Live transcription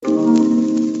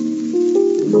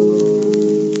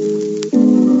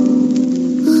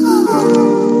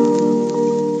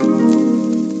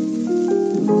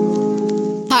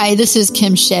Hi, this is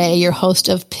Kim Shea, your host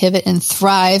of Pivot and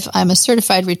Thrive. I'm a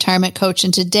certified retirement coach,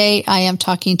 and today I am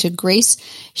talking to Grace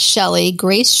Shelley.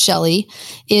 Grace Shelley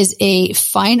is a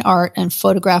fine art and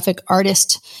photographic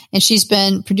artist, and she's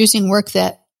been producing work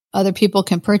that other people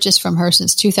can purchase from her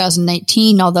since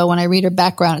 2019, although when I read her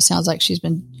background, it sounds like she's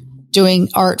been doing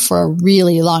art for a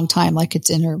really long time, like it's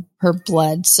in her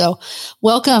blood. So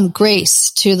welcome,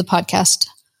 Grace, to the podcast.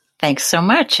 Thanks so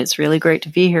much. It's really great to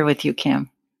be here with you, Kim.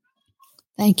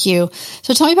 Thank you.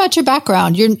 So tell me about your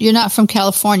background. You're not from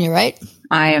California, right?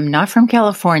 I am not from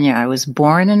California. I was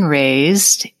born and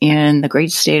raised in the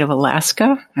great state of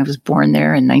Alaska. I was born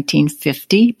there in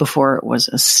 1950 before it was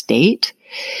a state.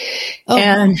 Oh.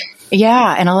 And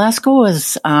Alaska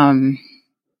was,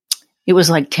 it was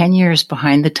like 10 years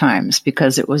behind the times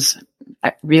because it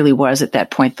really was at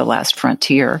that point the last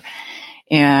frontier.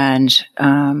 And,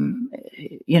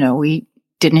 we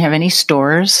didn't have any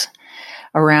stores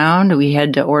around. We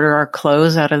had to order our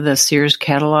clothes out of the Sears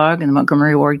catalog and the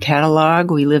Montgomery Ward catalog.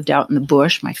 We lived out in the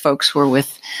bush. My folks were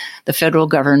with the federal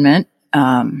government.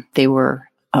 They were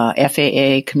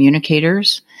FAA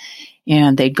communicators,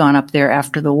 and they'd gone up there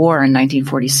after the war in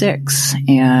 1946.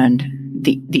 And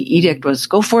the edict was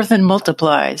go forth and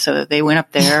multiply. So they went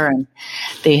up there, and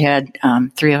they had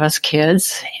 3 of us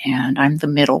kids, and I'm the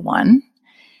middle one.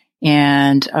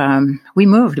 And we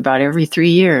moved about every 3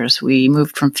 years. We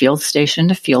moved from field station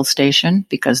to field station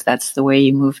because that's the way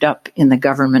you moved up in the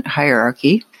government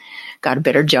hierarchy. Got a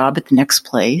better job at the next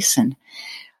place. And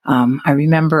I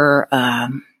remember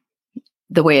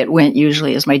the way it went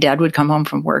usually is my dad would come home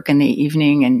from work in the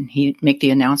evening and he'd make the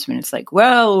announcement. It's like,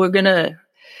 well, we're gonna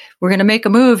make a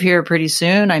move here pretty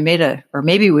soon. Or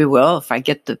maybe we will if I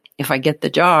get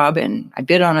the job. And I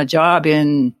bid on a job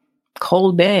in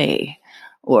Cold Bay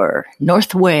or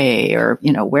Northway or,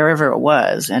 wherever it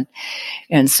was.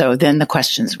 And so then the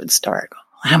questions would start.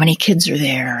 How many kids are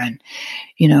there? And,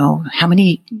 how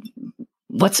many,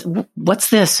 what's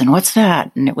this and what's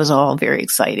that? And it was all very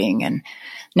exciting. And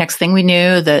next thing we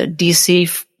knew, the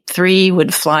DC-3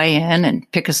 would fly in and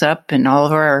pick us up and all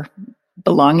of our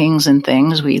belongings and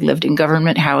things. We lived in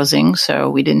government housing, so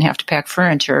we didn't have to pack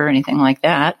furniture or anything like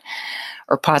that.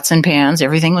 Or pots and pans,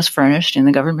 everything was furnished in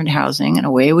the government housing, and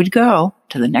away we'd go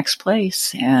to the next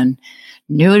place and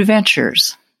new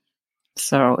adventures.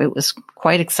 So it was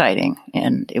quite exciting,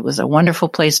 and it was a wonderful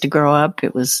place to grow up.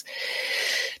 It was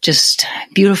just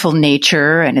beautiful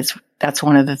nature, and that's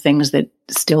one of the things that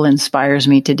still inspires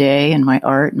me today in my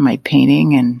art and my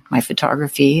painting and my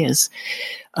photography is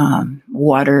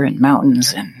water and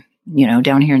mountains. And,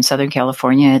 down here in Southern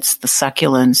California, it's the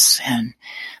succulents and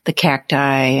the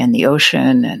cacti and the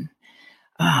ocean. And,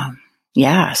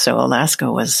 so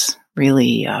Alaska was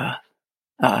really,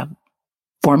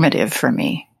 formative for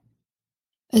me.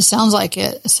 It sounds like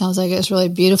it. It sounds like it's really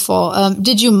beautiful.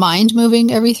 Did you mind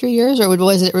moving every 3 years, or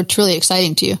was it truly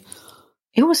exciting to you?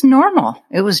 It was normal.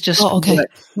 It was just,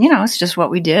 it's just what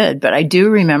we did. But I do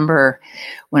remember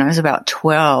when I was about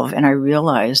 12 and I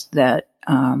realized that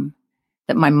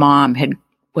my mom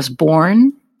was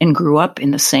born and grew up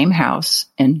in the same house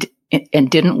and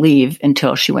didn't leave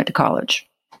until she went to college.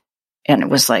 And it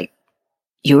was like,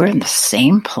 you were in the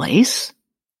same place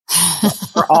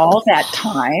for all that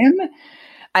time?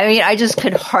 I mean, I just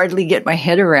could hardly get my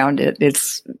head around it.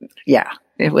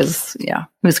 It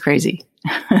was crazy.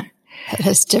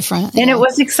 It's different. And it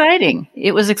was exciting.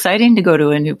 It was exciting to go to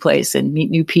a new place and meet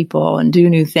new people and do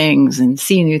new things and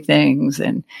see new things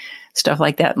and stuff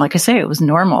like that. And like I say, it was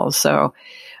normal. So,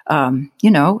 and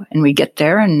we'd get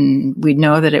there and we'd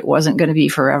know that it wasn't going to be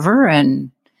forever.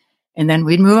 And then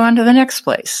we'd move on to the next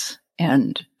place.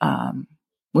 And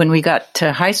when we got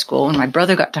to high school, when my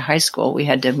brother got to high school, we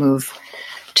had to move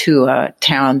to a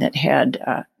town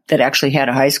that actually had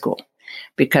a high school.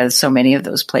 Because so many of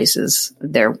those places,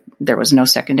 there was no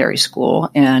secondary school,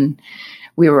 and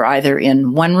we were either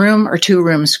in 1-room or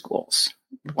 2-room schools.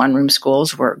 1-room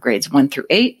schools were grades 1 through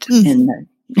 8, and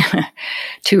the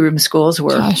 2-room schools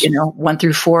were 1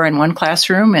 through 4 in one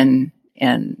classroom,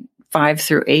 and 5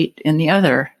 through 8 in the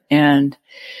other. And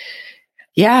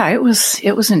it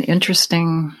was an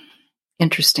interesting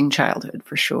childhood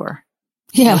for sure.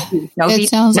 Yeah, it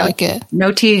sounds like it.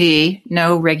 No TV,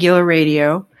 no regular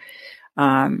radio.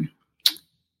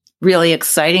 Really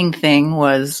exciting thing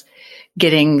was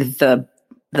getting the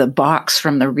box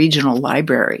from the regional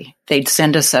library. They'd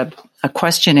send us a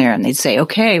questionnaire and they'd say,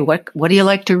 okay, what do you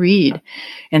like to read?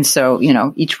 And so,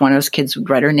 each one of those kids would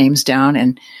write our names down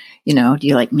and, do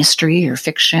you like mystery or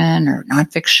fiction or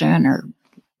nonfiction or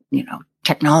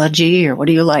technology, or what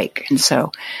do you like? And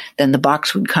so then the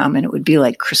box would come and it would be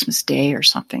like Christmas Day or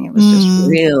something. It was just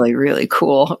really, really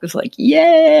cool. It was like,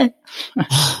 yeah.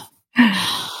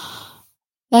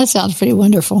 That sounds pretty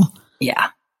wonderful. Yeah.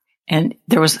 And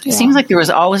it seems like there was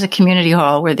always a community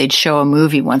hall where they'd show a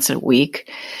movie once a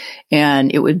week,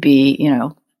 and it would be,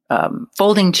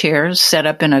 folding chairs set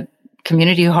up in a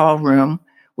community hall room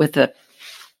with a,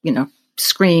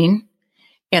 screen,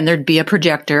 and there'd be a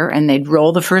projector, and they'd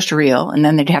roll the first reel, and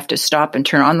then they'd have to stop and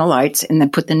turn on the lights and then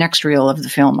put the next reel of the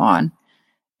film on,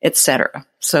 etc.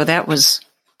 So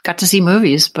got to see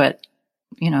movies, but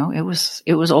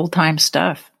it was old time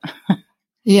stuff.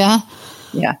 Yeah.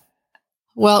 Yeah.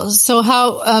 Well, so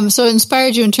how, so it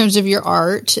inspired you in terms of your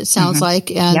art, it sounds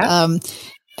like. And,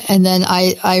 and then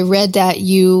I read that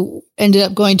you ended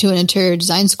up going to an interior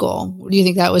design school. Do you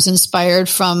think that was inspired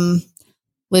from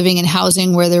living in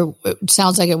housing where it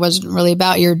sounds like it wasn't really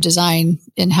about your design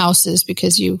in houses,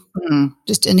 because you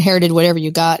just inherited whatever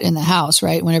you got in the house,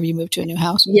 right? Whenever you moved to a new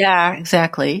house. Yeah,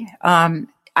 exactly. I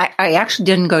actually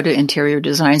didn't go to interior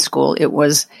design school. It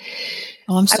was,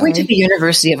 I went to the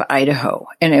University of Idaho,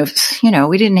 and it was,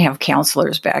 we didn't have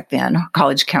counselors back then,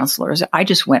 college counselors. I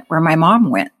just went where my mom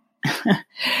went.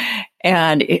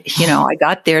 And, I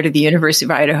got there to the University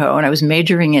of Idaho, and I was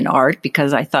majoring in art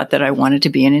because I thought that I wanted to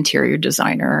be an interior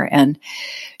designer. And,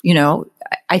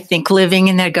 I think living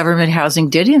in that government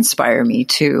housing did inspire me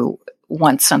to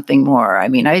want something more. I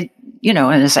mean, and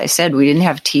as I said, we didn't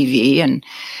have TV, and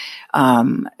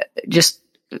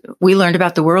we learned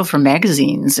about the world from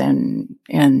magazines and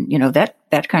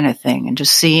that kind of thing, and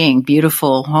just seeing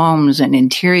beautiful homes and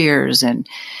interiors and,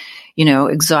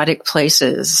 exotic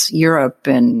places, Europe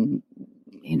and,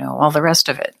 all the rest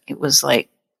of it. It was like,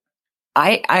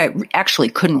 I actually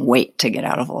couldn't wait to get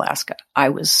out of Alaska. I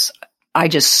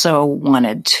just so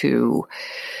wanted to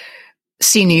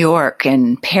see New York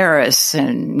and Paris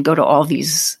and go to all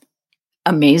these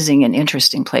amazing and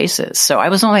interesting places. So I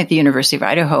was only at the University of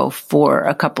Idaho for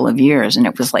a couple of years, and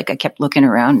it was like I kept looking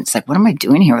around. And it's like, what am I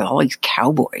doing here with all these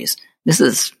cowboys? This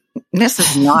is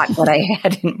not what I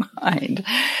had in mind.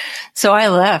 So I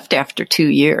left after 2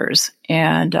 years,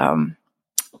 and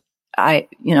I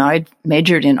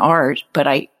majored in art, but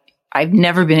I've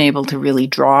never been able to really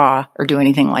draw or do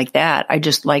anything like that. I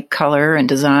just like color and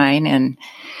design and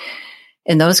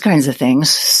those kinds of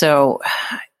things. So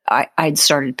I'd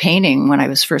started painting when I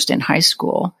was first in high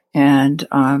school. And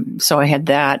so I had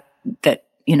that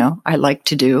I liked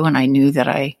to do. And I knew that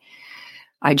I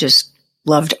just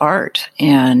loved art.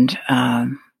 And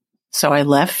so I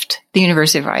left the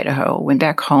University of Idaho, went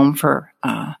back home for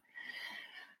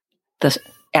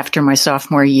after my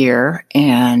sophomore year.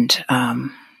 And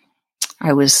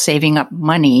I was saving up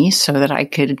money so that I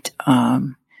could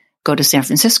go to San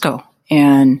Francisco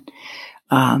and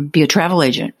be a travel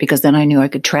agent, because then I knew I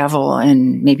could travel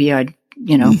and maybe I'd,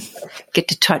 get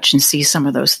to touch and see some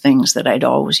of those things that I'd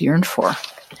always yearned for.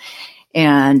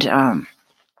 And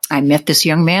I met this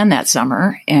young man that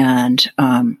summer, and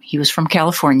he was from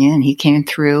California, and he came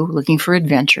through looking for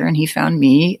adventure, and he found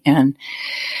me, and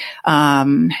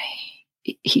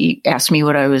he asked me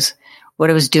what I was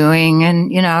doing,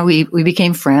 and we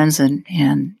became friends, and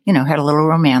had a little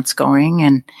romance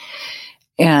going,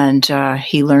 and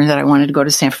he learned that I wanted to go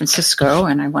to San Francisco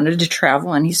and I wanted to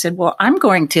travel. And he said, well, I'm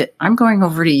going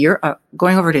over to Europe,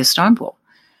 going over to Istanbul.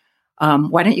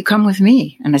 Why don't you come with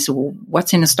me? And I said, well,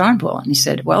 what's in Istanbul? And he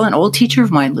said, well, an old teacher of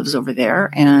mine lives over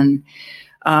there, and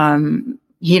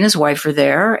he and his wife are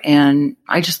there. And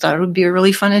I just thought it would be a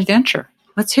really fun adventure.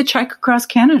 Let's hitchhike across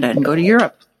Canada and go to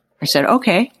Europe. I said,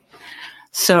 okay.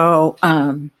 So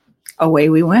away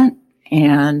we went.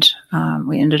 And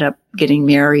we ended up getting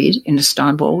married in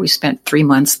Istanbul. We spent 3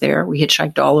 months there. We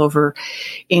hitchhiked all over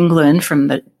England from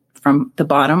the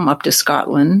bottom up to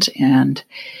Scotland, and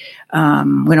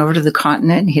went over to the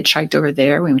continent and hitchhiked over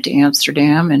there. We went to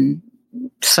Amsterdam and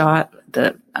saw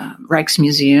the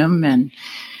Rijksmuseum and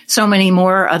so many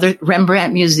more other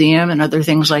Rembrandt Museum and other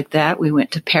things like that. We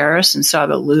went to Paris and saw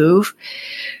the Louvre.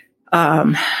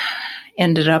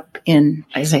 Ended up in,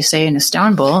 as I say, in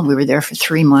Istanbul, and we were there for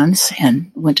 3 months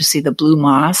and went to see the Blue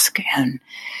Mosque. And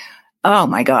oh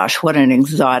my gosh, what an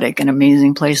exotic and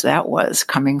amazing place that was,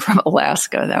 coming from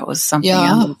Alaska. That was something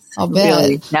else. I'll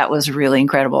bet. That was really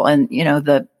incredible. And,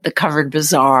 the covered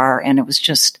bazaar, and it was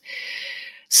just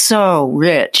so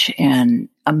rich and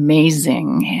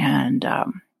amazing. And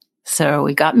so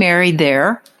we got married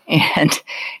there and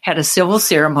had a civil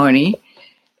ceremony,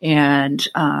 and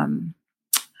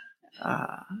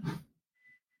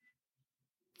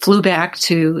flew back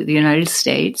to the United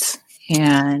States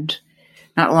and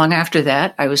not long after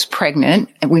that, I was pregnant,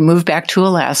 and we moved back to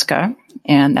Alaska,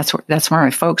 and that's where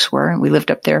my folks were, and we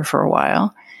lived up there for a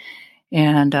while.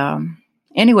 And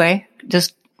anyway,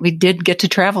 we did get to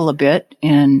travel a bit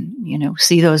and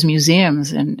see those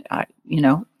museums, and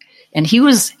and he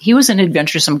was an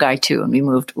adventuresome guy too, and we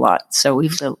moved a lot, so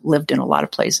we've lived in a lot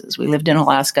of places. We lived in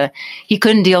Alaska. He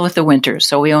couldn't deal with the winters,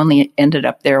 so we only ended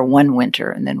up there one winter,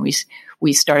 and then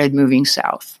we started moving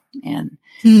south, and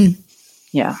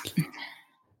yeah.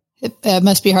 It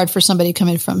must be hard for somebody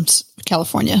coming from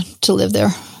California to live there.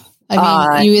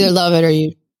 I mean, you either love it or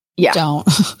you don't.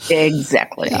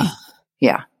 Exactly.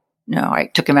 Yeah. No, I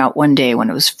took him out one day when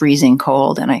it was freezing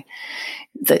cold, and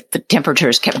the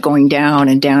temperatures kept going down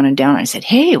and down and down. I said,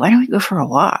 "Hey, why don't we go for a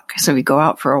walk?" So we go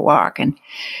out for a walk, and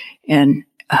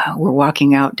we're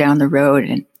walking out down the road,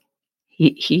 and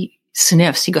he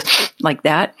sniffs. He goes like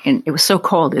that, and it was so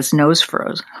cold his nose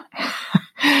froze.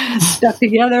 Stuck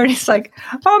together, and he's like,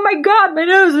 "Oh my God, my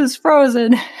nose is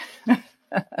frozen."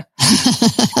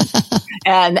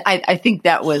 And I think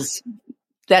that was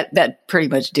that pretty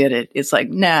much did it. It's like,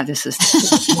 nah, this is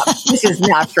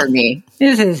not for me.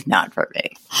 This is not for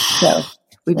me. So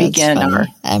we began our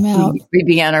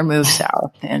move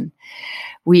south, and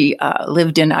we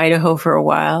lived in Idaho for a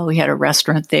while. We had a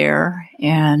restaurant there,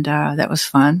 and that was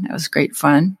fun. That was great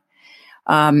fun.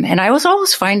 And I was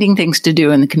always finding things to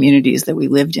do in the communities that we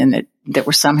lived in that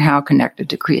were somehow connected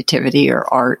to creativity or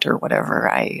art or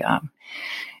whatever.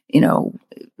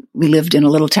 We lived in a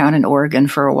little town in Oregon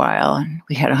for a while, and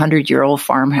we had a 100-year-old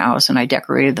farmhouse, and I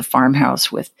decorated the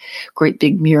farmhouse with great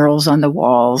big murals on the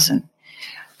walls and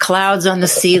clouds on the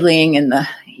ceiling, and the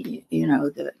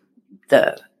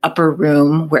upper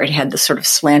room where it had the sort of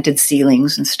slanted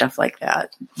ceilings and stuff like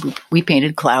that. We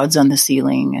painted clouds on the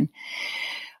ceiling,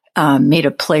 and made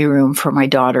a playroom for my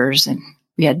daughters, and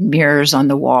we had mirrors on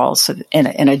the walls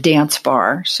and a dance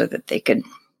bar so that they could,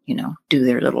 do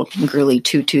their little girly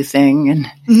tutu thing. And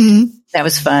that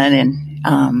was fun, and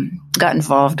got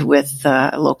involved with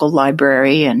a local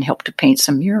library and helped to paint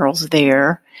some murals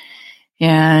there.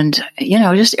 And,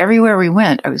 just everywhere we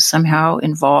went, I was somehow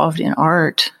involved in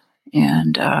art.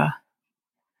 And,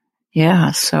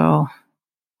 so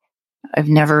I've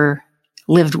never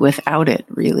lived without it,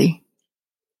 really.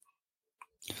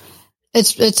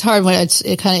 It's hard when it's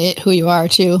kind of who you are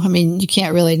too. I mean, you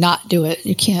can't really not do it.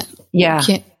 You can't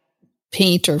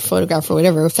paint or photograph or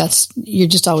whatever if you're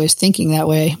just always thinking that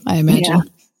way, I imagine.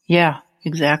 Yeah,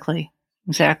 exactly.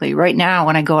 Right now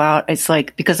when I go out, it's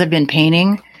like, because I've been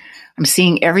painting, I'm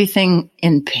seeing everything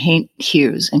in paint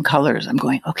hues and colors. I'm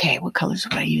going, okay, what colors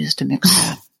would I use to mix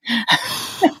that?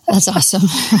 That's awesome.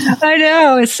 I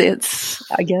know. It's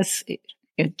I guess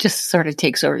it just sort of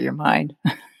takes over your mind.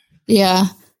 Yeah.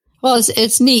 Well,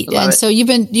 it's neat. And so you've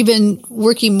been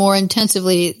working more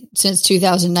intensively since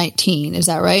 2019. Is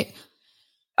that right?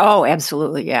 Oh,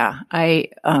 absolutely. Yeah. I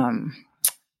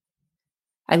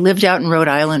lived out in Rhode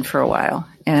Island for a while,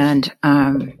 and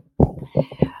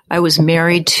I was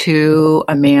married to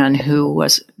a man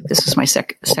this was my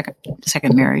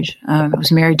second marriage. I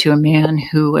was married to a man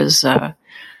who was a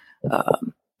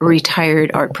retired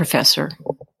art professor.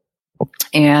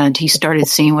 And he started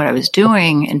seeing what I was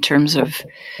doing in terms of,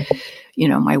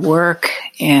 my work.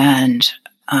 And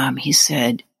he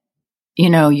said,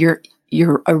 you're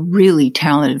a really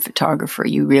talented photographer.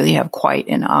 You really have quite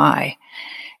an eye.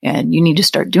 And you need to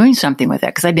start doing something with that.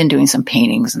 Because I've been doing some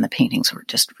paintings, and the paintings were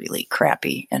just really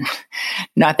crappy and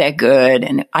not that good.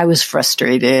 And I was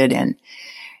frustrated. And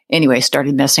anyway,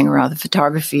 started messing around with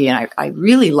photography. And I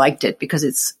really liked it because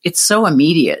it's so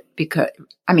immediate.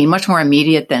 Much more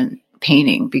immediate than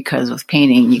painting, because with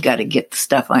painting, you got to get the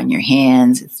stuff on your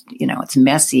hands. It's, it's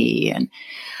messy, and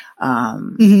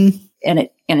and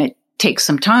it takes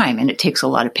some time, and it takes a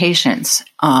lot of patience.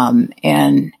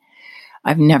 And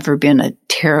I've never been a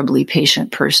terribly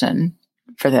patient person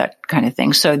for that kind of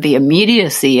thing. So the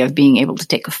immediacy of being able to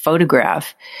take a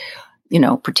photograph,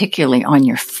 particularly on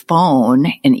your phone,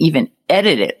 and even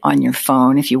edit it on your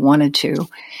phone if you wanted to,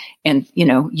 and,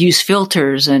 use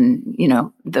filters and,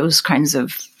 those kinds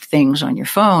of things on your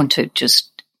phone to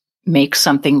just make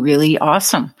something really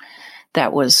awesome.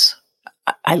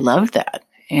 I loved that.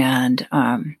 And,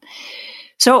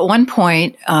 so at one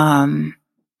point,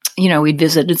 we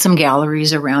visited some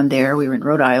galleries around there. We were in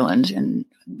Rhode Island, and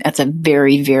that's a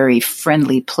very, very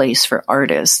friendly place for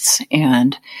artists.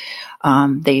 And,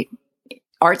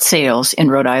 art sales in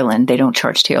Rhode Island, they don't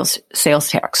charge sales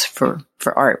tax for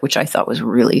art, which I thought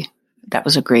that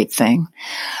was a great thing.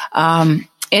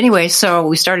 Anyway, so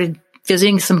we started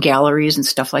visiting some galleries and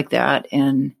stuff like that.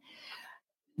 And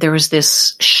there was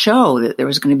this show that there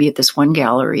was going to be at this one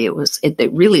gallery.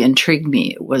 It really intrigued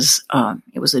me. It was a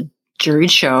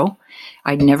juried show.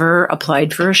 I'd never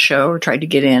applied for a show or tried to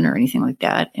get in or anything like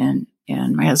that. And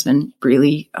my husband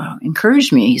really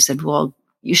encouraged me. He said, well,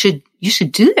 you should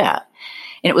do that.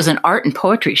 And it was an art and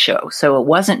poetry show. So it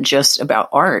wasn't just about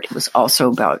art. It was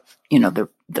also about,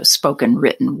 the spoken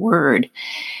written word.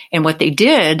 And what they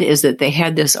did is that they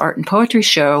had this art and poetry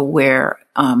show where,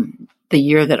 the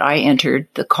year that I entered,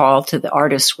 the call to the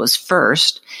artist was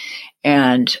first,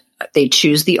 and they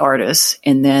choose the artists,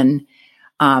 and then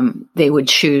they would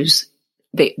choose.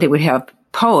 They would have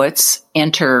poets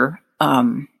enter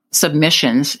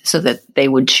submissions so that they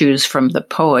would choose from the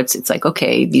poets. It's like,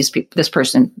 okay, these people, this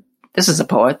person, this is a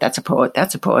poet, that's a poet,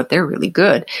 that's a poet. They're really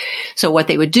good. So what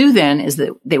they would do then is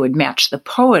that they would match the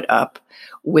poet up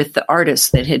with the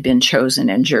artist that had been chosen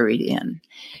and juried in.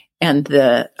 And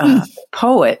the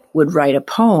poet would write a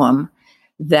poem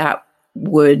that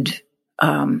would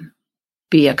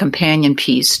be a companion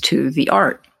piece to the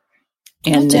art.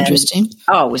 And That's interesting.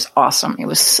 Oh, it was awesome. It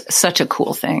was such a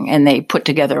cool thing. And they put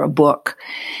together a book.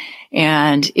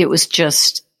 And it was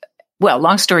just, well,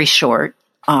 long story short,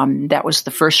 that was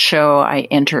the first show I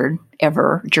entered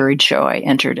ever, juried show I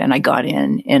entered, and I got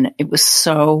in, and it was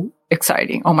so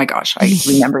exciting. Oh my gosh. I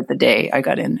remembered the day I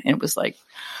got in, and it was like,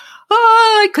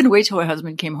 I couldn't wait till my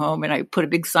husband came home, and I put a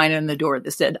big sign on the door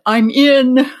that said, I'm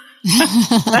in. And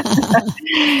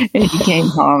he came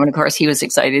home, and of course he was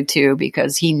excited too,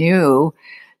 because he knew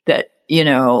that,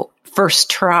 first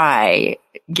try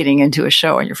getting into a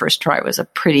show on your first try was a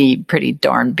pretty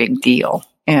darn big deal.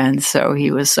 And so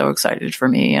he was so excited for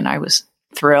me, and I was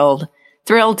thrilled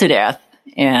to death.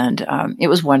 And it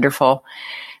was wonderful.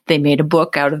 They made a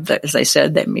book out of as I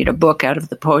said, they made a book out of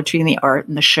the poetry and the art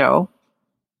and the show.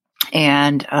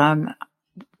 And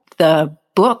the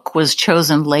book was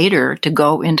chosen later to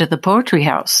go into the Poetry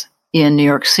House in New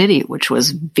York City, which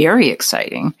was very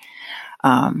exciting.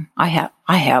 I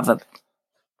have a,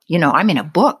 I'm in a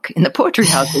book in the Poetry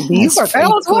House in New York. I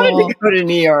always wanted to go to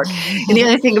New York. And the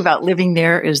other thing about living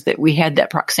there is that we had that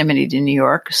proximity to New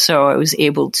York. So I was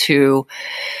able to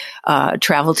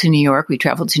travel to New York. We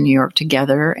traveled to New York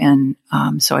together. And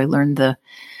so I learned the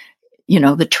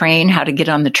train, how to get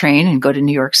on the train and go to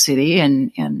New York City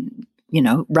and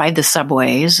ride the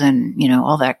subways and,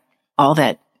 all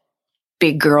that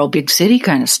big girl, big city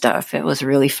kind of stuff. It was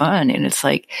really fun. And it's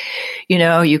like,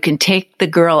 you can take the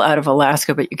girl out of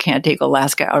Alaska, but you can't take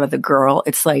Alaska out of the girl.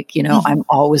 It's like, I'm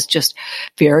always just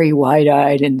very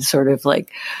wide-eyed and sort of like,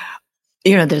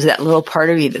 there's that little part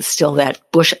of me that's still that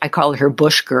bush. I call her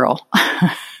bush girl.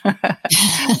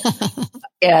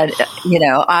 And,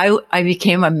 I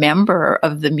became a member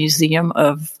of the Museum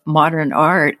of Modern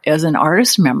Art as an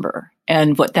artist member.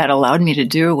 And what that allowed me to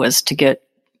do was to get,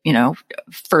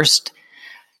 first,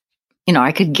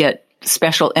 I could get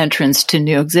special entrance to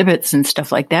new exhibits and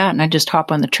stuff like that. And I'd just hop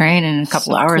on the train, and in a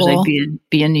couple hours I'd be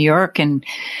in New York and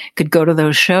could go to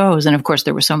those shows. And of course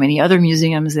there were so many other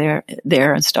museums there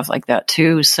and stuff like that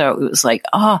too. So it was like,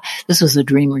 this was a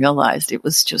dream realized. It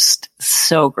was just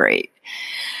so great.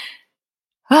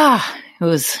 It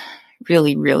was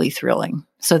really, really thrilling.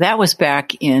 So that was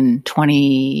back in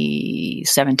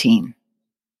 2017.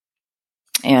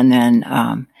 And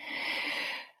then,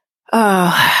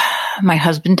 my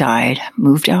husband died,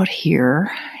 moved out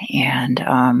here,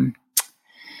 and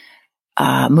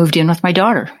moved in with my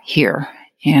daughter here.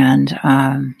 And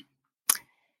I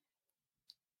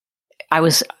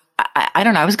was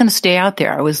going to stay out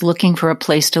there. I was looking for a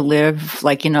place to live,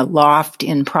 like in a loft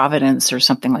in Providence or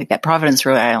something like that. Providence,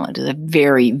 Rhode Island is a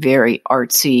very, very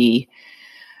artsy,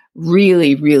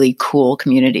 really, really cool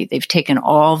community. They've taken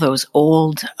all those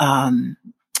old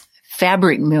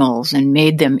fabric mills and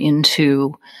made them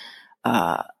into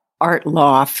art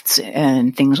lofts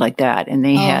and things like that. And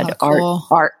they had cool.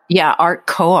 art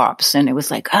co-ops. And it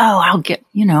was like, I'll get,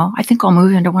 I think I'll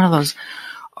move into one of those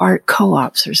art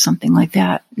co-ops or something like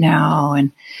that now.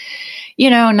 And,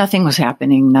 nothing was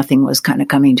happening. Nothing was kind of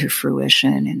coming to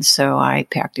fruition. And so I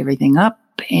packed everything up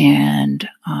and,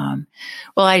 I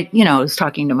was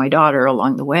talking to my daughter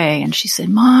along the way, and she said,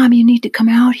 Mom, you need to come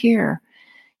out here.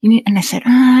 And I said,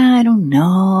 I don't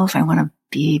know if I want to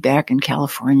be back in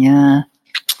California.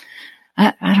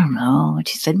 I don't know. And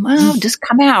she said, well, just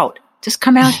come out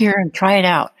here and try it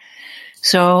out.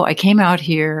 So I came out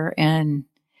here, and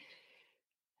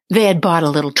they had bought a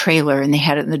little trailer and they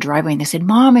had it in the driveway, and they said,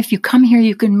 Mom, if you come here,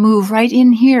 you can move right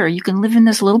in here. You can live in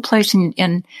this little place.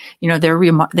 And they're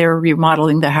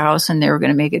remodeling the house, and they were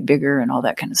going to make it bigger and all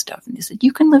that kind of stuff. And they said,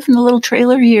 you can live in the little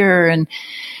trailer here. And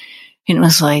it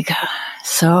was like,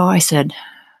 so I said,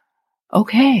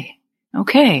 okay.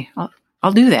 okay,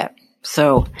 I'll do that.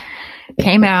 So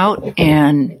came out,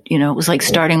 and, you know, it was like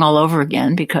starting all over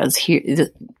again, because here,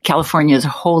 California is a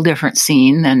whole different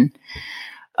scene than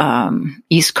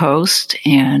East Coast,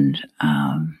 and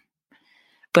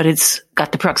but it's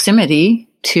got the proximity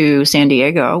to San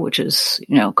Diego, which is,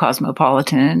 you know,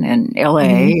 cosmopolitan, and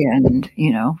LA, and,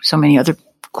 you know, so many other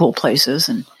cool places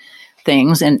and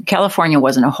things. And California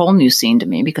wasn't a whole new scene to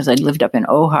me, because I'd lived up in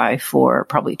Ojai for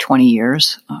probably 20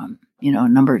 years, you know, a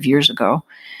number of years ago.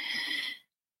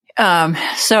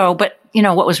 But, you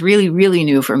know, what was really, really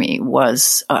new for me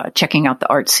was checking out the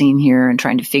art scene here and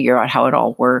trying to figure out how it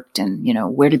all worked, and, you know,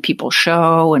 where did people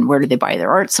show, and where did they buy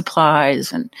their art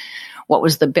supplies, and what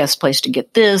was the best place to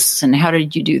get this, and how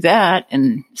did you do that?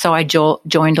 And so I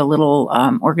joined a little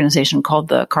organization called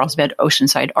the Carlsbad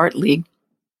Oceanside Art League,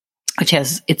 which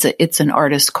it's an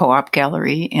artist co-op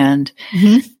gallery, and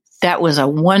that was a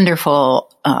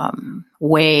wonderful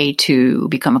way to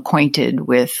become acquainted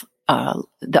with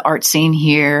the art scene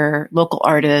here, local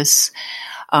artists,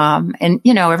 and,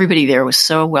 you know, everybody there was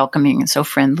so welcoming and so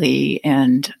friendly,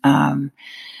 and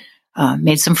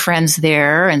made some friends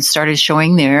there and started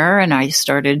showing there, and I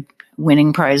started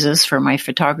winning prizes for my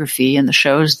photography in the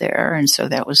shows there, and so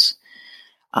that was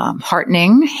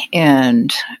heartening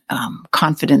and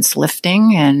confidence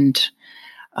lifting, and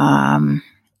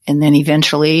then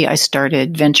eventually I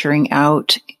started venturing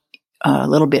out a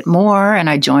little bit more, and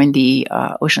I joined the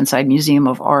Oceanside Museum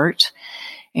of Art,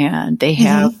 and they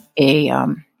have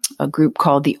a group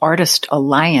called the Artist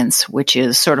Alliance, which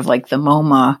is sort of like the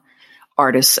MoMA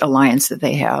Artists Alliance that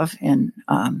they have, and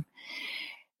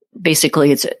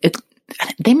basically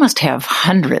they must have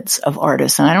hundreds of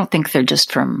artists, and I don't think they're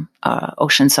just from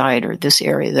Oceanside or this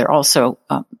area. They're also,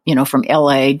 you know, from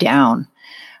LA down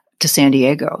to San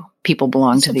Diego. People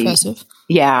belong That's to impressive.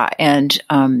 Yeah, and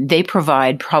they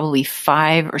provide probably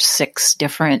 5 or 6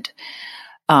 different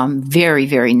very,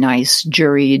 very nice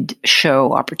juried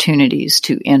show opportunities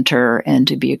to enter and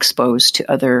to be exposed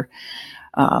to other,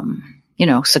 you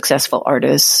know, successful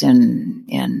artists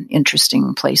and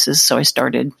interesting places. So I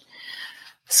started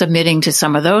submitting to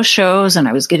some of those shows, and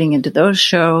I was getting into those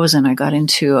shows, and I got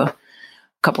into a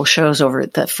couple shows over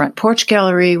at the Front Porch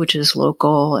Gallery, which is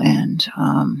local, and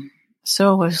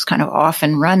so I was kind of off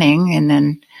and running. And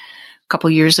then a couple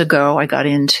years ago, I got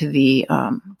into the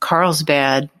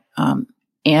Carlsbad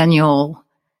annual.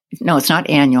 No, it's not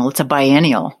annual. It's a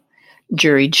biennial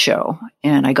juried show,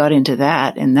 and I got into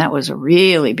that, and that was a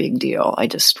really big deal. I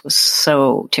just was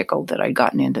so tickled that I'd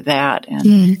gotten into that,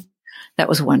 and that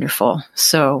was wonderful.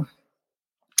 So,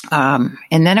 and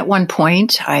then at one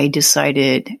point, I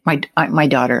decided my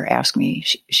daughter asked me.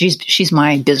 She's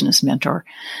my business mentor,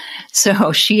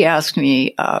 so she asked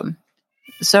me,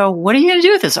 "So, what are you going to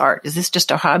do with this art? Is this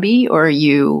just a hobby, or are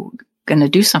you going to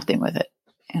do something with it?"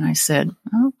 And I said,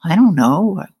 "Oh, I don't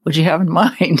know. What would you have in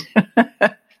mind?"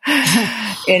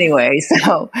 Anyway,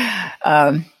 so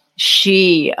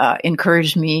she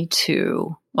encouraged me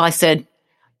to. Well, I said,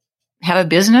 "Have a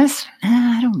business?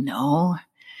 I don't know."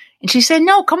 And she said,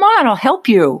 "No, come on, I'll help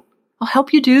you. I'll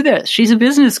help you do this." She's a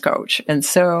business coach. And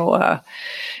so,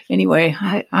 anyway,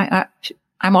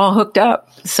 I'm all hooked up.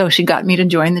 So she got me to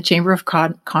join the Chamber of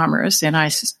Commerce, and I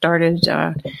started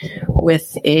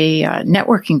with a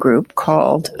networking group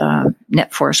called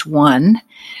NetForce One,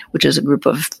 which is a group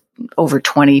of over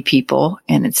 20 people.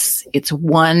 And it's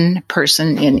one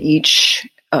person in each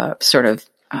sort of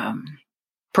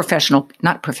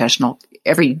not professional,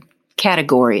 every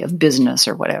category of business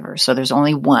or whatever. So there's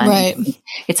only one. Right.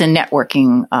 It's a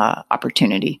networking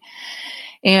opportunity.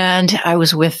 And I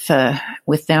was with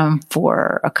them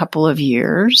for a couple of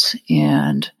years,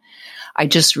 and I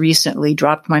just recently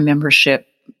dropped my membership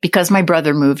because my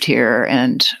brother moved here,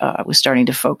 and I was starting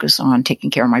to focus on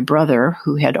taking care of my brother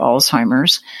who had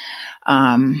Alzheimer's.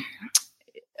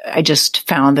 I just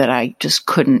found that I just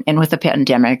couldn't, and with the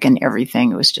pandemic and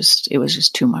everything, it was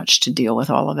just too much to deal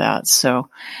with all of that. So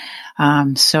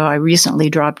I recently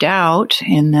dropped out,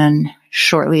 and then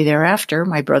shortly thereafter,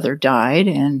 my brother died,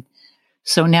 and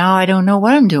so now I don't know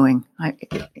what I'm doing.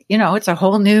 It's a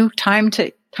whole new time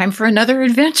for another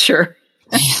adventure.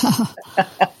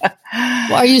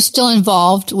 Well, are you still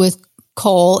involved with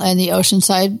Cole and the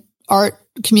Oceanside art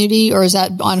community, or is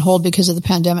that on hold because of the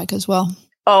pandemic as well?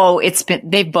 Oh,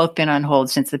 they've both been on hold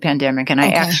since the pandemic. And I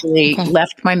actually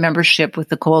left my membership with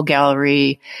the Cole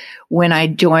Gallery when I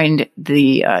joined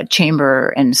the chamber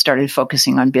and started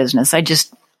focusing on business.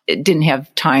 didn't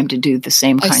have time to do the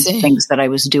same kinds of things that I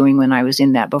was doing when I was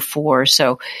in that before.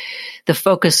 So the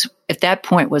focus at that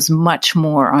point was much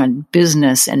more on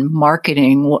business and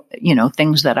marketing,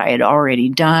 things that I had already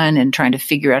done, and trying to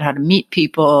figure out how to meet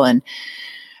people and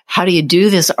how do you do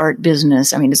this art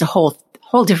business. I mean, it's a whole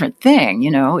different thing,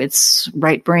 it's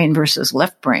right brain versus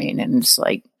left brain. And it's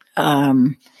like,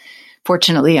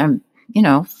 fortunately I'm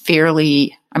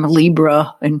a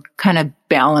Libra and kind of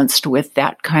balanced with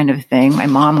that kind of thing. My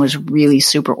mom was really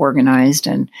super organized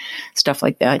and stuff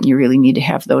like that. And you really need to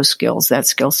have those skills, that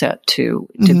skill set to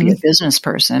be a business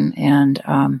person.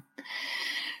 And,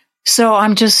 so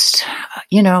I'm just,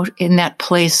 in that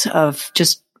place of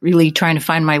just really trying to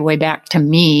find my way back to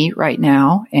me right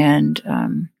now.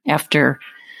 And, after,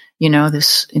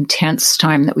 this intense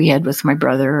time that we had with my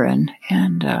brother and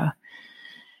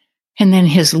then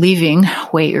his leaving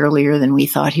way earlier than we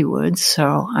thought he would.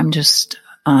 So I'm just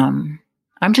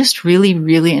really,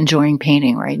 really enjoying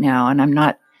painting right now. And I'm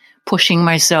not pushing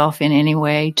myself in any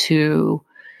way to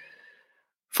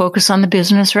focus on the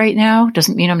business right now.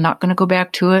 Doesn't mean I'm not going to go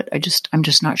back to it. I'm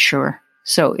just not sure.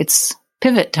 So it's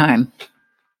pivot time.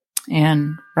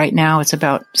 And right now it's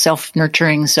about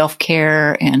self-nurturing,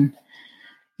 self-care, and,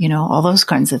 all those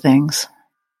kinds of things.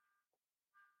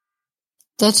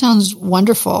 That sounds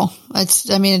wonderful.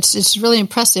 It's really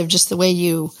impressive just the way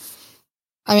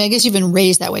I guess you've been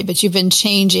raised that way, but you've been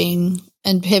changing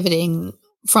and pivoting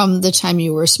from the time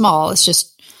you were small. It's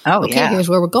just, here's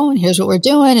where we're going. Here's what we're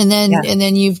doing. And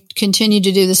then you've continued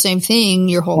to do the same thing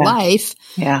your whole life.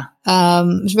 Yeah.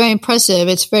 It's very impressive.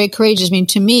 It's very courageous. I mean,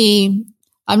 to me,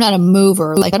 I'm not a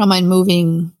mover. Like, I don't mind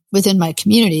moving within my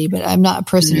community, but I'm not a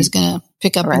person who's going to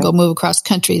pick up and go move across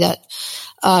country. That,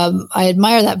 I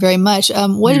admire that very much.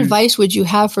 What advice would you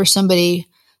have for somebody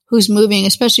who's moving,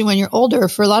 especially when you're older?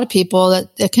 For a lot of people,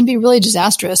 that can be really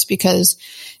disastrous, because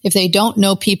if they don't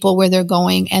know people where they're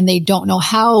going and they don't know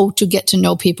how to get to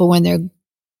know people when they're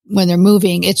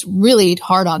moving, it's really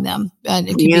hard on them, and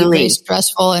it can be very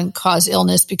stressful and cause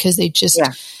illness because they just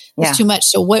it's too much.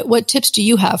 So what tips do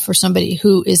you have for somebody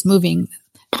who is moving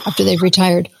after they've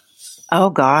retired? Oh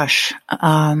gosh.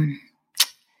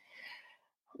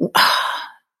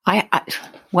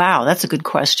 Wow, that's a good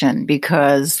question,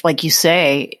 because like you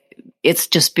say, it's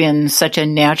just been such a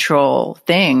natural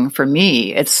thing for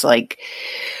me. It's like,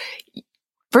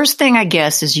 first thing, I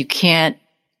guess, is you can't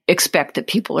expect that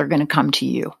people are going to come to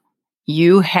you.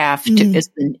 You have to,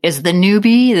 as the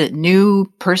newbie, the new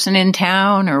person in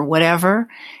town or whatever,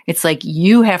 it's like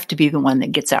you have to be the one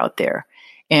that gets out there.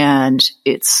 And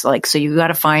it's like, so you got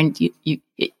to find,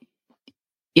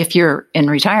 if you're in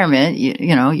retirement,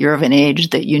 you're of an age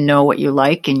that you know what you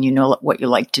like, and you know what you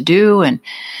like to do, and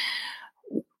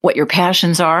what your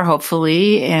passions are,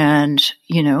 hopefully. And,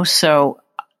 so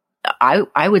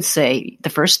I would say the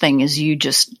first thing is you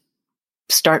just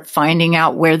start finding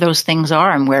out where those things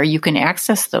are and where you can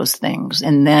access those things,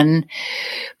 and then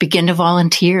begin to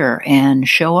volunteer and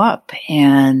show up.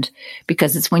 And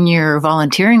because it's when you're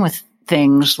volunteering with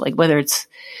things, like whether it's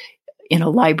in a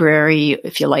library,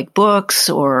 if you like books,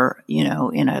 or, in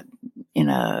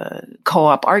a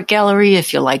co-op art gallery,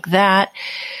 if you like that,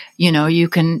 you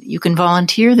can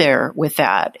volunteer there with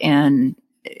that. And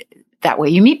that way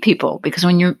you meet people, because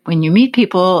when you meet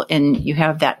people and you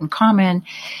have that in common,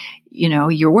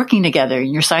 you're working together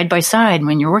and you're side by side. And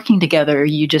when you're working together,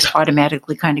 you just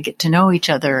automatically kind of get to know each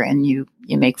other, and you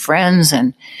make friends,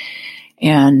 and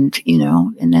then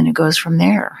it goes from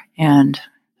there. And,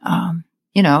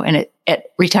 and at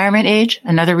retirement age,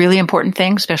 another really important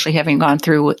thing, especially having gone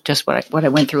through with just what I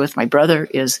went through with my brother,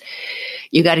 is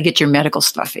you got to get your medical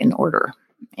stuff in order,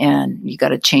 and you got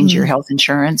to change your health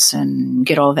insurance and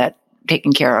get all that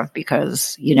taken care of,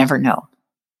 because you never know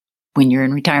when you're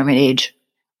in retirement age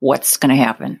what's going to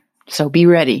happen. So be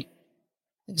ready.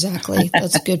 Exactly.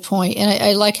 That's a good point. And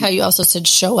I like how you also said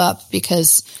show up,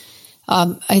 because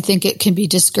I think it can be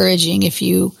discouraging if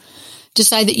you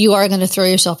decide that you are going to throw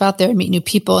yourself out there and meet new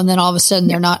people, and then all of a sudden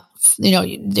they're not, they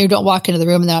don't walk into the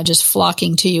room and they're not just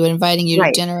flocking to you and inviting you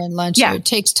to dinner and lunch. It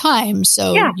takes time.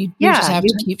 So you just have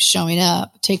to keep showing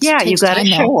up. It takes you've got to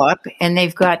show up, and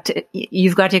you've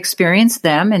got to experience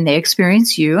them, and they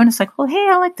experience you. And it's like, well, hey,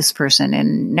 I like this person.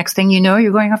 And next thing you know,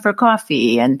 you're going out for a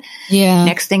coffee. And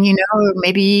next thing you know,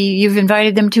 maybe you've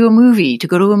invited them to to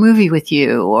go to a movie with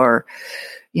you, or,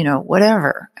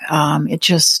 whatever. It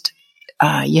just,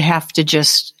 you have to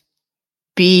just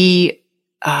be,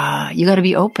 you got to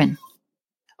be open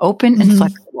and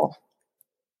flexible.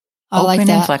 I like that.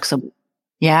 Open and flexible.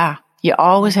 Yeah. You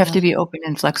always have to be open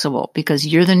and flexible, because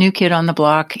you're the new kid on the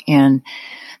block, and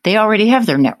they already have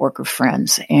their network of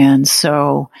friends. And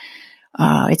so,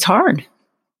 it's hard.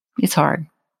 It's hard.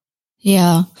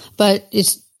 Yeah, but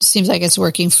it seems like it's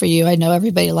working for you. I know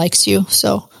everybody likes you,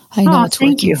 so I know it's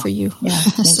working for you. Yeah,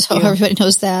 so everybody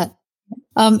knows that.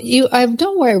 I don't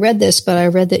know where I read this, but I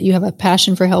read that you have a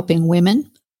passion for helping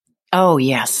women. Oh,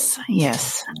 yes.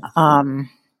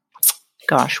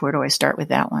 Gosh, where do I start with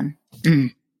that one?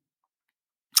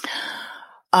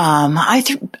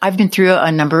 I've been through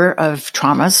a number of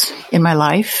traumas in my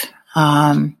life,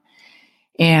 and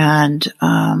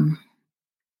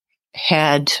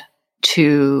had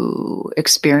to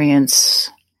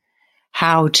experience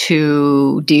how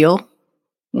to deal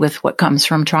with what comes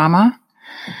from trauma.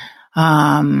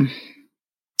 And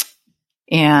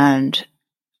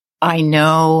I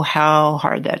know how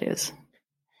hard that is.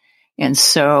 And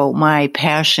so my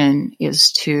passion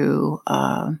is to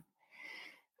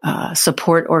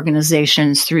support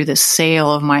organizations through the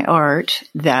sale of my art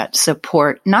that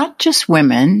support not just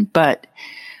women, but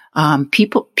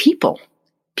people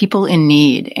in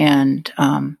need. And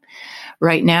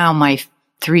right now, my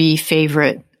three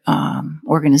favorite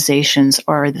organizations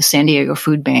are the San Diego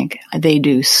Food Bank. They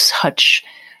do such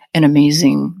an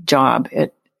amazing job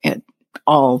at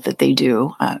all that they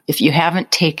do. If you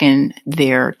haven't taken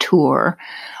their tour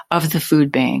of the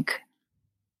food bank,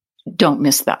 don't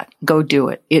miss that. Go do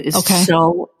it. It is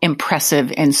so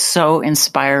impressive and so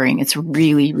inspiring. It's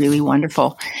really, really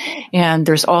wonderful. And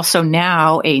there's also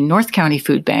now a North County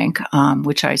Food Bank,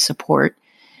 which I support.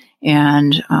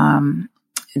 And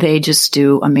they just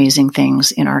do amazing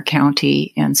things in our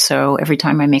county. And so every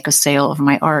time I make a sale of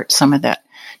my art, some of that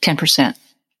 10%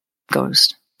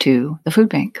 goes to the food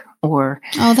bank.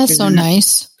 That's so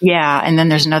nice. Yeah. And then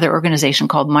there's another organization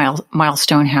called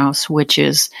Milestone House, which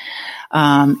is,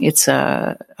 it's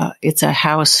a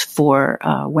house for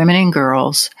women and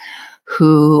girls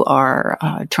who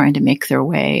are trying to make their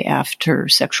way after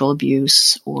sexual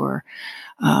abuse, or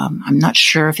I'm not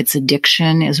sure if it's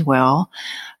addiction as well,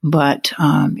 but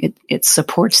it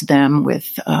supports them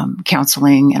with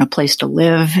counseling and a place to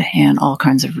live and all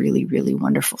kinds of really, really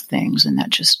wonderful things. And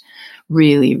that just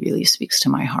really, really speaks to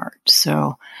my heart.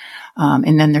 So,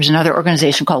 and then there's another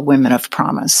organization called Women of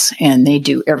Promise, and they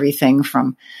do everything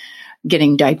from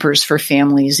getting diapers for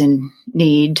families in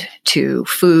need to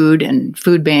food and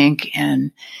food bank,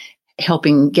 and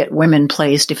helping get women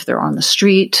placed if they're on the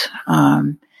street,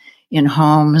 in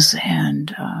homes.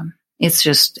 And it's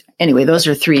just, anyway, those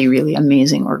are three really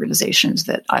amazing organizations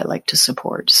that I like to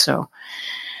support. So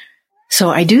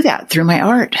I do that through my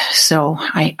art. So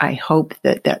I hope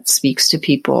that speaks to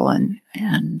people, and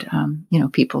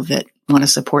people that want to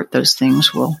support those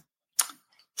things will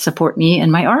support me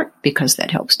and my art, because that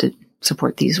helps to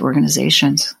support these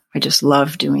organizations. I just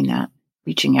love doing that,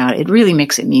 reaching out. It really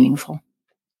makes it meaningful.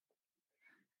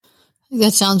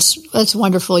 That's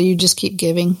wonderful. You just keep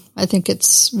giving. I think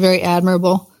it's very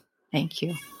admirable. Thank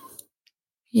you.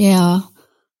 Yeah.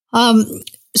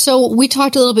 So we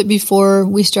talked a little bit before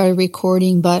we started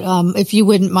recording, but if you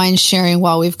wouldn't mind sharing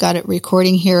while we've got it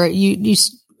recording here, you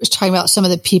was talking about some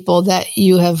of the people that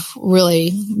you have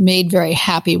really made very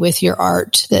happy with your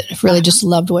art, that have really just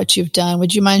loved what you've done.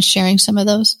 Would you mind sharing some of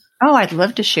those? Oh, I'd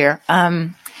love to share.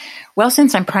 Well,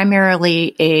 since I'm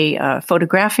primarily a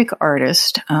photographic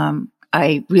artist,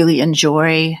 I really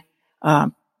enjoy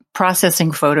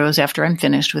processing photos after I'm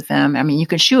finished with them. I mean, you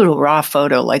can shoot a raw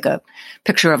photo, like a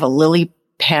picture of a lily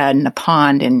pad in a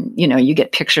pond, and, you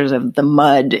get pictures of the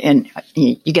mud, and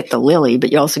you get the lily,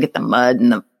 but you also get the mud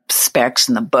and the specks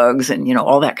and the bugs and,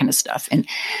 all that kind of stuff. And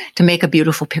to make a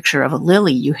beautiful picture of a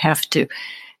lily, you have to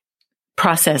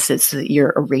process it so that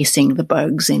you're erasing the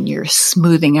bugs, and you're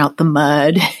smoothing out the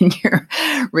mud, and you're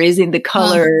raising the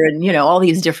color, and, all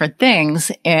these different things.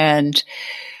 And,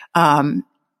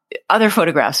 other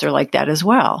photographs are like that as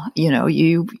well.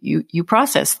 You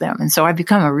process them. And so I've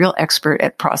become a real expert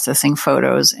at processing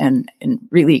photos, and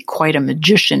really quite a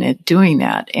magician at doing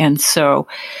that. And so,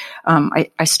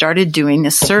 I started doing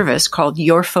this service called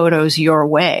Your Photos Your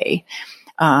Way.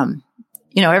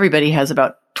 Everybody has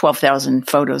about 12,000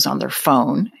 photos on their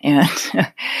phone, and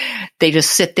they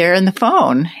just sit there in the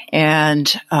phone.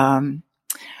 And,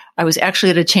 I was actually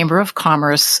at a Chamber of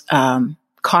Commerce,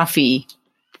 coffee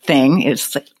thing.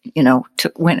 It's like,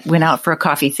 went out for a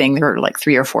coffee thing. There were like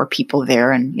 3 or 4 people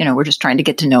there, and, we're just trying to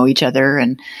get to know each other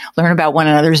and learn about one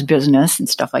another's business and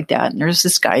stuff like that. And there's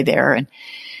this guy there, and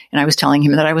I was telling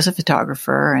him that I was a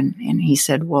photographer, and he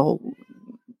said, well,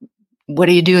 what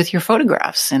do you do with your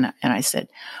photographs? And I said,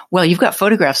 well, you've got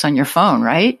photographs on your phone,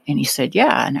 right? And he said,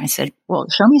 yeah. And I said, well,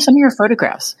 show me some of your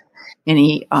photographs. And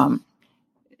he,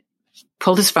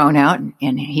 pulled his phone out,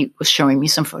 and he was showing me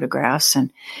some photographs,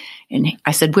 and And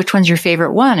I said, which one's your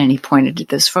favorite one? And he pointed to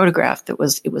this photograph it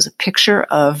was a picture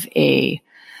of it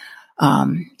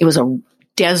was a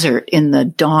desert in the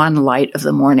dawn light of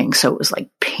the morning. So it was like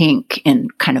pink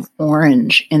and kind of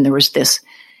orange. And there was this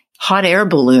hot air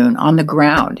balloon on the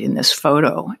ground in this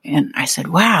photo. And I said,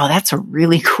 wow, that's a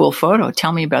really cool photo.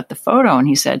 Tell me about the photo. And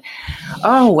he said,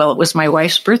 oh, well, it was my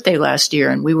wife's birthday last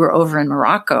year and we were over in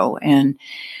Morocco and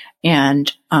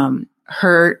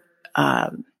her,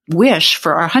 wish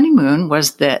for our honeymoon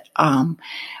was that,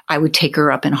 I would take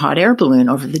her up in a hot air balloon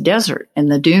over the desert and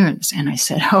the dunes. And I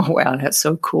said, oh, wow, that's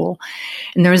so cool.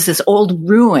 And there was this old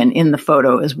ruin in the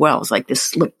photo as well. It was like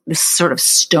this sort of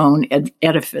stone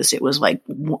edifice. It was like,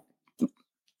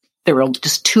 there were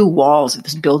just two walls of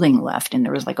this building left, and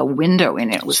there was like a window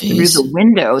in it. It was through the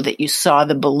window that you saw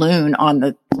the balloon on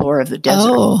the floor of the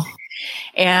desert. Oh.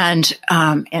 And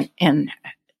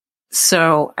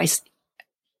so I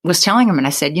was telling him, and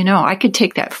I said, I could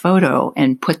take that photo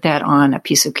and put that on a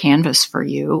piece of canvas for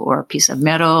you, or a piece of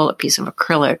metal, a piece of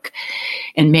acrylic,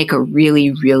 and make a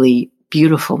really, really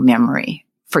beautiful memory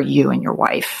for you and your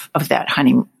wife of that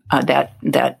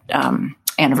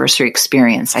anniversary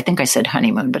experience. I think I said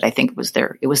honeymoon, but I think it was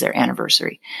their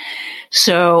anniversary.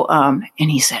 So, and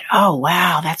he said, oh,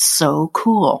 wow, that's so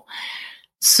cool.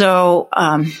 So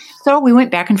we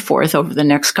went back and forth over the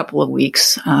next couple of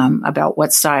weeks, about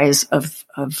what size of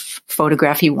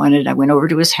photograph he wanted. I went over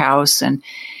to his house and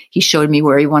he showed me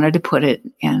where he wanted to put it.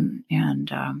 He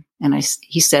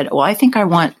said, well, I think I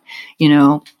want,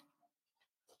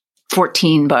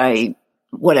 14 by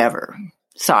whatever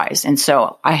size. And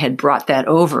so I had brought that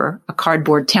over, a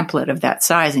cardboard template of that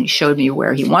size, and he showed me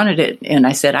where he wanted it. And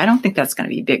I said, I don't think that's going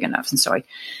to be big enough. And so I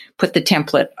put the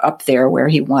template up there where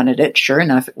he wanted it. Sure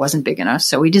enough, it wasn't big enough.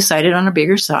 So we decided on a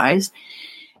bigger size.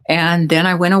 And then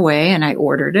I went away and I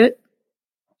ordered it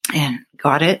and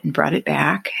got it and brought it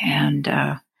back. And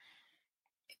the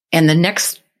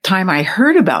next time I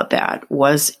heard about that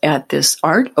was at this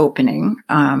art opening,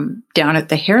 down at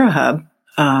the Hera Hub,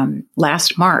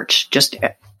 last March, just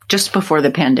before the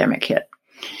pandemic hit.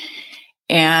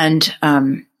 And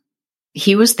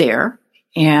he was there,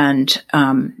 and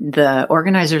the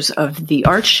organizers of the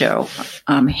art show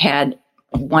had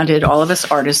wanted all of us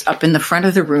artists up in the front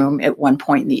of the room at one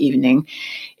point in the evening,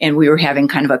 and we were having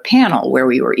kind of a panel where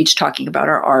we were each talking about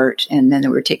our art, and then we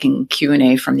were taking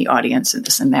Q&A from the audience and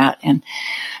this and that. And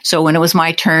so when it was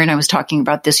my turn, I was talking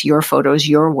about this Your Photos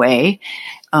Your Way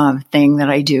thing that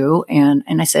I do. And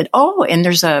I said, oh, and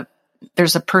there's a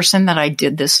person that I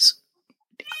did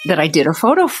a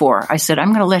photo for. I said, I'm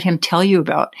going to let him tell you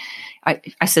about,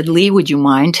 I said, Lee, would you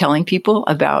mind telling people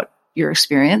about your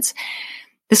experience?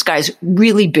 This guy's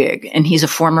really big, and he's a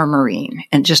former Marine,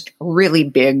 and just really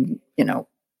big,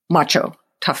 macho,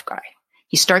 tough guy.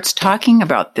 He starts talking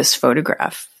about this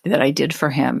photograph that I did for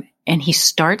him, and he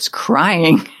starts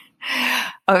crying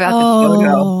about the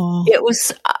photo. It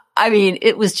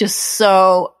was just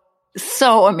so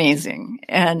amazing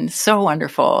and so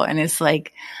wonderful. And it's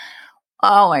like,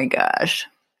 oh my gosh,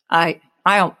 I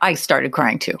started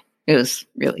crying too. It was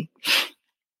really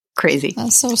crazy.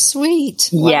 That's so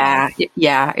sweet. Wow.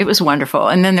 Yeah, it was wonderful.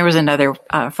 And then there was another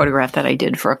photograph that I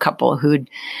did for a couple who'd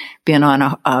been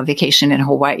on a vacation in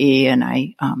Hawaii, and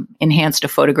I enhanced a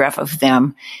photograph of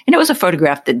them. And it was a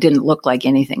photograph that didn't look like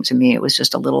anything to me. It was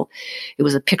just it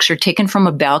was a picture taken from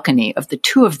a balcony of the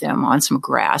two of them on some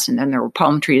grass, and then there were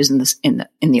palm trees in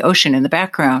the ocean in the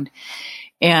background.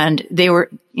 And they were,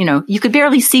 you could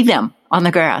barely see them on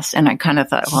the grass. And I kind of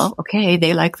thought, well, okay,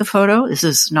 they like the photo. This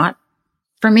is not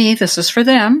for me, this is for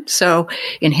them. So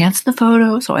enhance the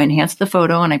photo. So I enhanced the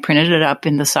photo and I printed it up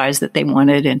in the size that they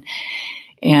wanted.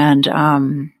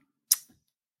 And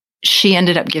she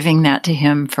ended up giving that to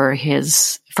him for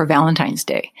Valentine's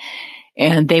Day.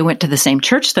 And they went to the same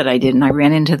church that I did. And I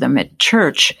ran into them at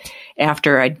church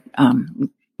after I'd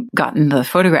gotten the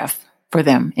photograph for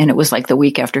them. And it was like the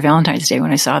week after Valentine's Day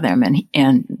when I saw them.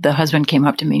 And the husband came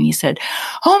up to me and he said,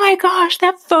 oh my gosh,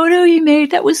 that photo you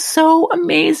made, that was so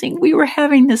amazing. We were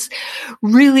having this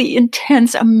really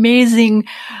intense, amazing,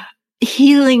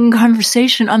 healing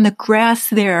conversation on the grass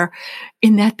there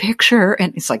in that picture.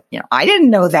 And it's like, I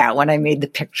didn't know that when I made the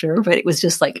picture, but it was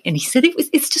just like, and he said,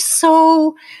 it's just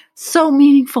so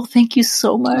meaningful. Thank you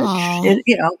so much. And,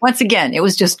 once again, it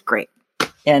was just great.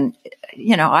 And,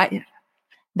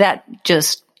 that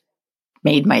just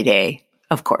made my day,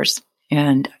 of course.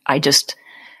 And I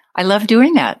love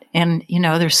doing that. And,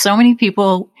 there's so many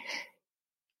people,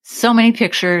 so many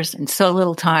pictures, and so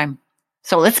little time.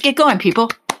 So let's get going,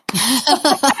 people.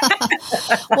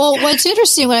 Well, what's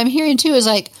interesting, what I'm hearing too, is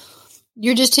like,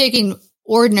 you're just taking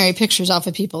ordinary pictures off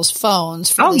of people's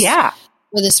phones. Yeah.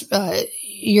 this,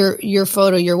 your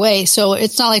photo your way. So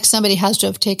it's not like somebody has to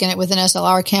have taken it with an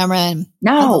SLR camera and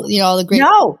all the great.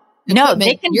 No,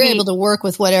 they can you're able to work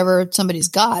with whatever somebody's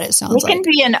got. It sounds like they can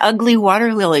be in ugly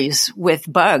water lilies with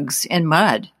bugs and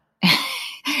mud,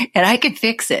 and I could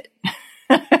fix it.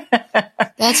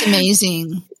 That's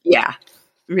amazing. Yeah,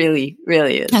 really,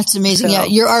 really is. That's amazing. So, yeah,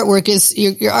 your artwork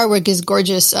is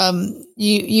gorgeous.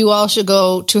 You all should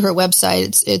go to her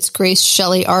website. It's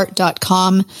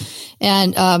graceshelleyart.com,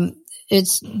 and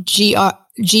it's GRACE.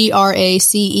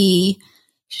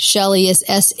 Shelley is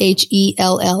SHELLEY,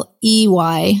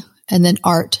 and then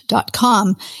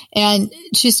art.com. And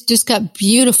she's just got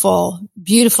beautiful,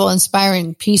 beautiful,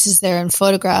 inspiring pieces there and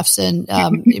photographs. And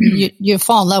you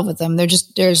fall in love with them.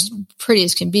 They're as pretty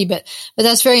as can be. But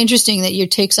that's very interesting that you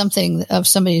take something of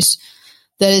somebody's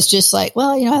that is just like, well,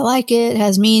 I like it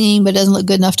has meaning, but it doesn't look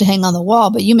good enough to hang on the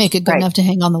wall. But you make it good enough to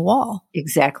hang on the wall.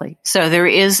 Exactly. So there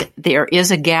is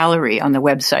a gallery on the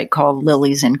website called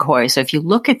Lilies in Koi. So if you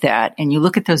look at that and you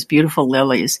look at those beautiful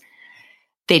lilies,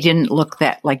 they didn't look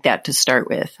like that to start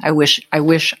with. I wish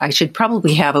I should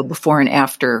probably have a before and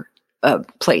after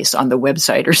place on the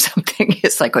website or something.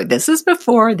 It's like, this is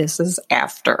before, this is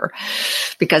after,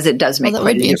 because it does make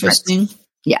quite a difference.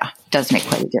 Yeah, it does make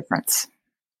quite a difference.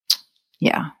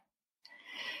 Yeah.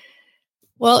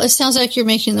 Well, it sounds like you're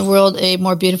making the world a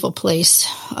more beautiful place.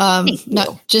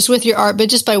 Not just with your art, but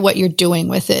just by what you're doing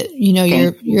with it.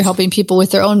 You're helping people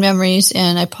with their own memories.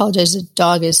 And I apologize, the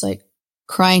dog is like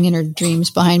crying in her dreams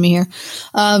behind me here.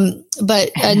 And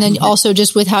then also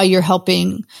just with how you're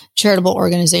helping charitable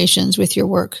organizations with your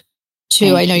work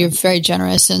too. I know you're very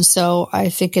generous. And so I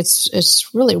think it's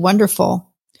really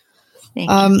wonderful. Thank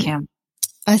you, Kim.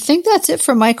 I think that's it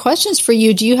for my questions for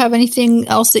you. Do you have anything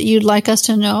else that you'd like us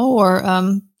to know or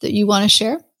that you want to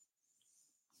share?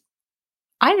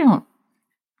 I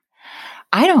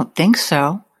don't think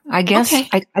so. I guess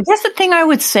I guess the thing I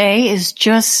would say is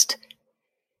just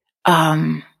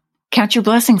count your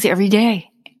blessings every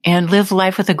day and live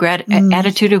life with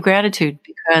attitude of gratitude,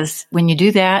 because when you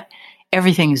do that,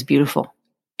 everything is beautiful.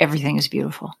 Everything is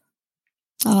beautiful.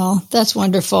 Oh, that's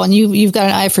wonderful. And you've got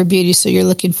an eye for beauty, so you're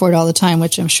looking for it all the time,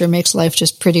 which I'm sure makes life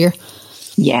just prettier.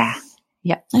 Yeah.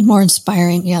 Yep. And more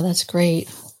inspiring. Yeah, that's great.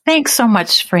 Thanks so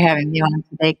much for having me on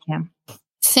today, Kim.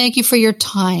 Thank you for your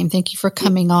time. Thank you for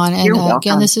coming on. And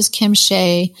again, this is Kim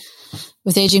Shea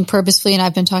with Aging Purposefully, and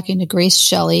I've been talking to Grace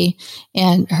Shelley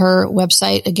and her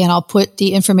website. Again, I'll put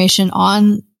the information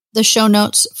on the show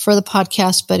notes for the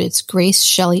podcast, but it's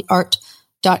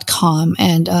graceshelleyart.com.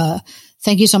 And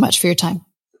thank you so much for your time.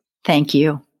 Thank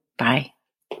you. Bye.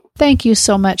 Thank you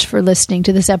so much for listening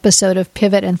to this episode of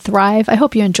Pivot and Thrive. I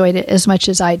hope you enjoyed it as much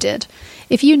as I did.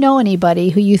 If you know anybody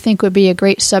who you think would be a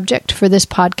great subject for this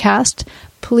podcast,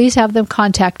 please have them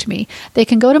contact me. They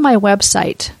can go to my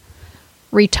website,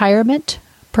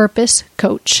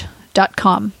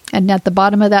 retirementpurposecoach.com. And at the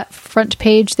bottom of that front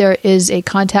page, there is a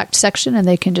contact section, and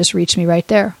they can just reach me right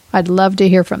there. I'd love to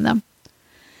hear from them.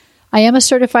 I am a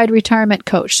certified retirement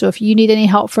coach, so if you need any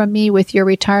help from me with your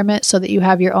retirement so that you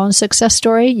have your own success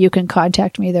story, you can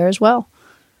contact me there as well.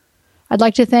 I'd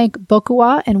like to thank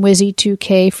Bokua and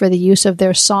Wizzy2K for the use of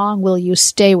their song, Will You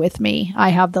Stay With Me?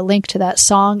 I have the link to that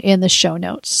song in the show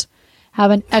notes.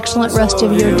 Have an excellent rest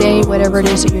of your day, whatever it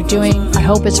is that you're doing. I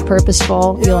hope it's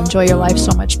purposeful. You'll enjoy your life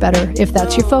so much better if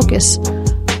that's your focus.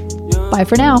 Bye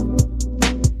for now.